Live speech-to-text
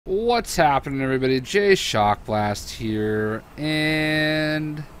What's happening, everybody? JayShockblast here,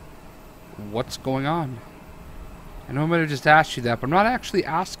 and what's going on? I know I might have just asked you that, but I'm not actually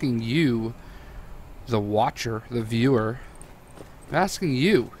asking you, the watcher, the viewer. I'm asking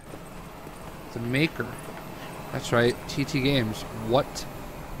you, the maker. That's right, TT Games. What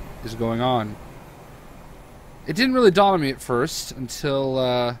is going on? It didn't really dawn on me at first until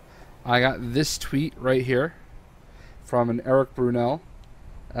I got this tweet right here from an Eric Brunel.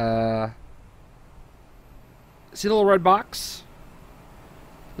 See the little red box?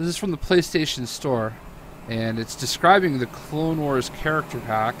 This is from the PlayStation Store, and it's describing the Clone Wars character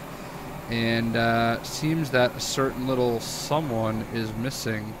pack, and seems that a certain little someone is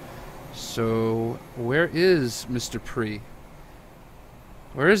missing. So where is Mr. Pre?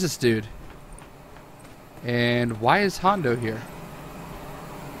 Where is this dude? And why is Hondo here?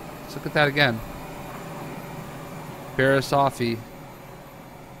 Let's look at that again. Barriss Offee,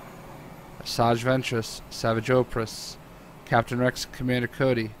 Asajj Ventress, Savage Opress, Captain Rex, Commander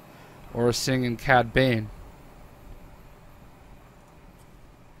Cody, Aurra Singh, and Cad Bane.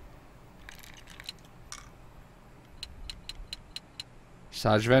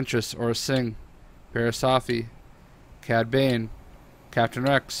 Asajj Ventress, Aurra Singh, Barriss Offee, Cad Bane, Captain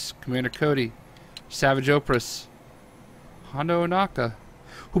Rex, Commander Cody, Savage Opress, Hondo Ohnaka,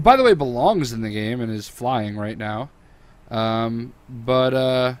 who by the way belongs in the game and is flying right now.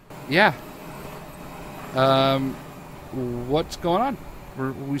 Yeah. What's going on?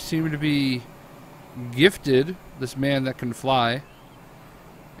 We seem to be gifted this man that can fly,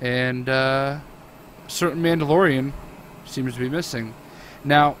 and certain Mandalorian seems to be missing.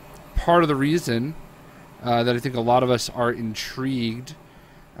 Now, part of the reason that I think a lot of us are intrigued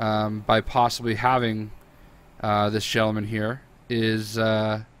by possibly having this gentleman here is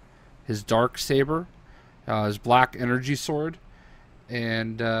his dark saber, his black energy sword,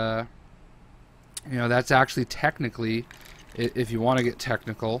 and you know, that's actually technically, if you want to get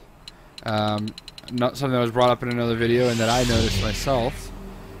technical, not something that was brought up in another video and that I noticed myself.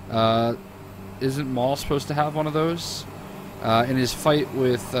 Isn't Maul supposed to have one of those? In his fight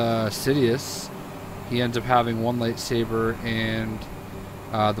with Sidious, he ends up having one lightsaber and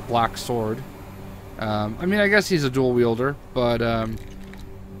the black sword. I mean, I guess he's a dual wielder, but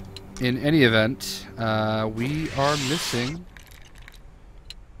in any event, we are missing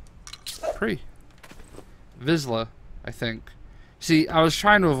Pre Vizsla, I think. See, I was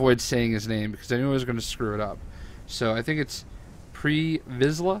trying to avoid saying his name because I knew I was going to screw it up. So I think it's Pre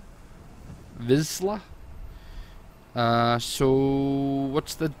Vizsla. Vizsla. So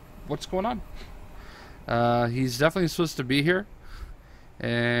what's going on? He's definitely supposed to be here,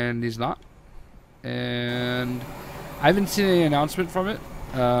 and he's not. And I haven't seen any announcement from it.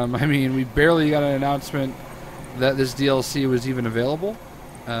 I mean, we barely got an announcement that this DLC was even available.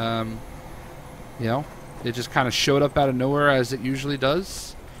 You know, it just kind of showed up out of nowhere, as it usually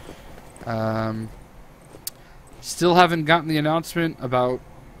does. Still haven't gotten the announcement about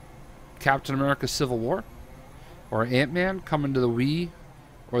Captain America Civil War or Ant-Man coming to the Wii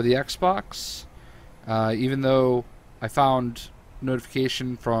or the Xbox, even though I found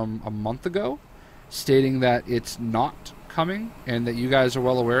notification from a month ago stating that it's not coming and that you guys are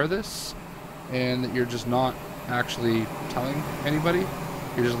well aware of this and that you're just not actually telling anybody.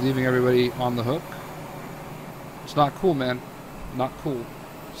 You're just leaving everybody on the hook. It's not cool, man. Not cool.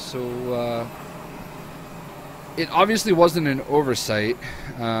 So, it obviously wasn't an oversight.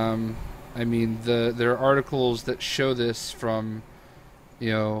 I mean, there are articles that show this from,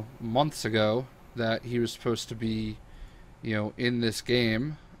 you know, months ago that he was supposed to be, you know, in this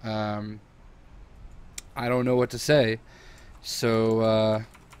game. I don't know what to say. So,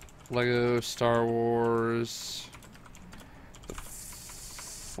 Lego Star Wars, The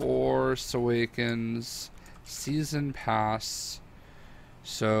Force Awakens, Season Pass.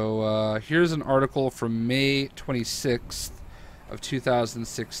 So, here's an article from May 26th of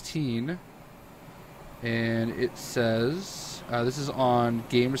 2016, and it says, this is on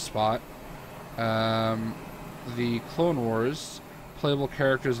GameSpot, the Clone Wars playable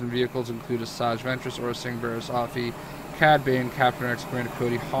characters and vehicles include Asajj Ventress, Aurra Singh, Barriss Offee, Cad Bane, Captain Rex, Commander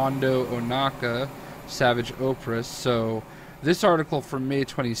Cody, Hondo Ohnaka, Savage Opress. So this article from May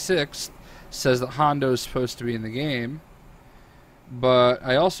 26th says that Hondo is supposed to be in the game, but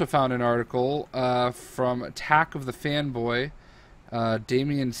I also found an article from Attack of the Fanboy,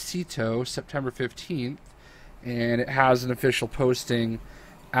 Damien Cito, September 15th, and it has an official posting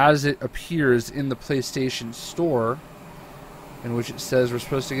as it appears in the PlayStation Store, in which it says we're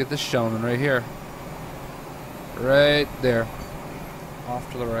supposed to get this gentleman right here. Right there. Off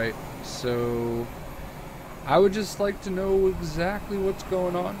to the right. So, I would just like to know exactly what's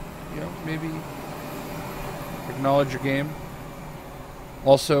going on. You know, maybe acknowledge your game.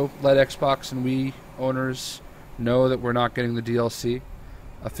 Also, let Xbox and Wii owners know that we're not getting the DLC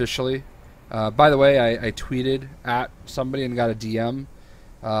officially. By the way, I tweeted at somebody and got a DM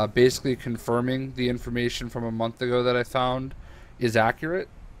basically confirming the information from a month ago that I found is accurate,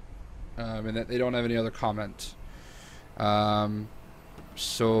 and that they don't have any other comment.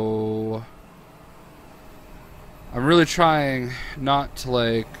 So I'm really trying not to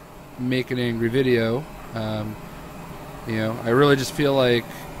like make an angry video. You know, I really just feel like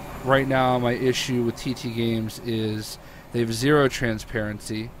right now my issue with TT Games is they have zero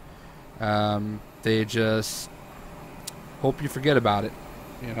transparency. They just hope you forget about it,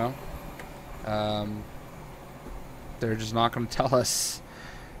 you know. They're just not going to tell us.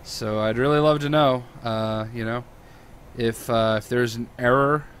 So I'd really love to know, you know, if there's an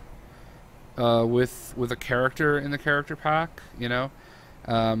error with a character in the character pack, you know.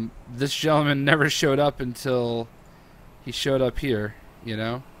 This gentleman never showed up until he showed up here, you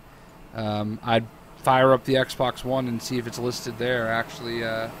know. I'd fire up the Xbox One and see if it's listed there. Actually,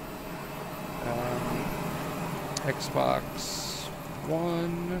 Xbox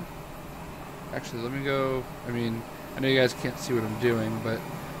One. Actually, let me go. I mean, I know you guys can't see what I'm doing, but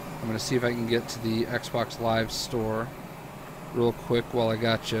I'm going to see if I can get to the Xbox Live store real quick while I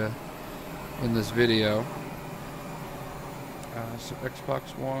got you in this video. So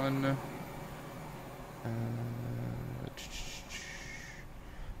Xbox One.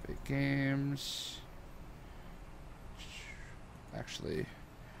 Big games. Actually,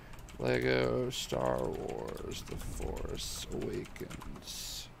 Lego Star Wars The Force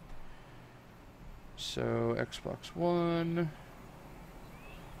Awakens. So Xbox One.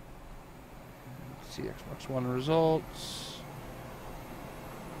 Let's see Xbox One results.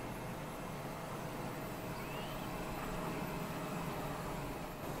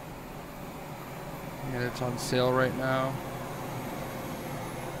 Yeah, it's on sale right now.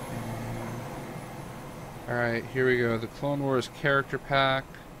 Alright, here we go. The Clone Wars character pack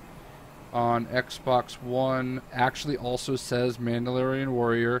on Xbox One actually also says Mandalorian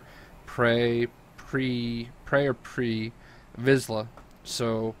Warrior Pre Vizsla.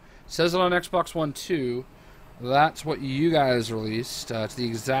 So it says it on Xbox One too. That's what you guys released. It's the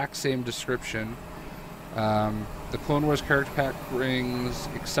exact same description. The Clone Wars character pack brings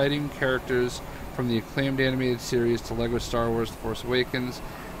exciting characters from the acclaimed animated series to LEGO Star Wars The Force Awakens.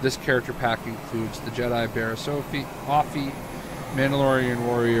 This character pack includes the Jedi Barriss Offee, Mandalorian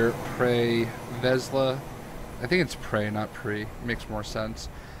Warrior Pre Vizsla. I think it's Pre, not Pre. Makes more sense.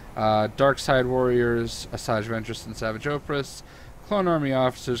 Dark Side Warriors, Asajj, Ventress, and Savage Opress. Clone Army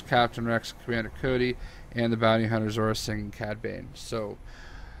Officers, Captain Rex, Commander Cody, and the Bounty Hunters Aurra, and Cad Bane. So,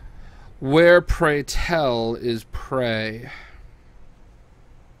 where, pray tell, is Pre?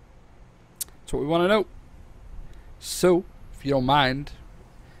 That's what we want to know. So, if you don't mind,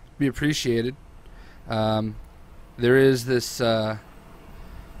 be appreciated. There is this, I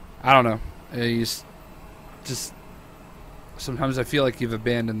don't know, just sometimes I feel like you've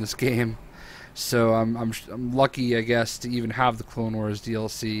abandoned this game. So I'm lucky, I guess, to even have the Clone Wars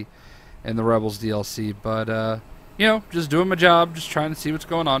DLC and the Rebels DLC. But, you know, just doing my job, just trying to see what's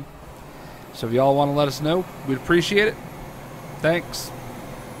going on. So if y'all want to let us know, we'd appreciate it. Thanks.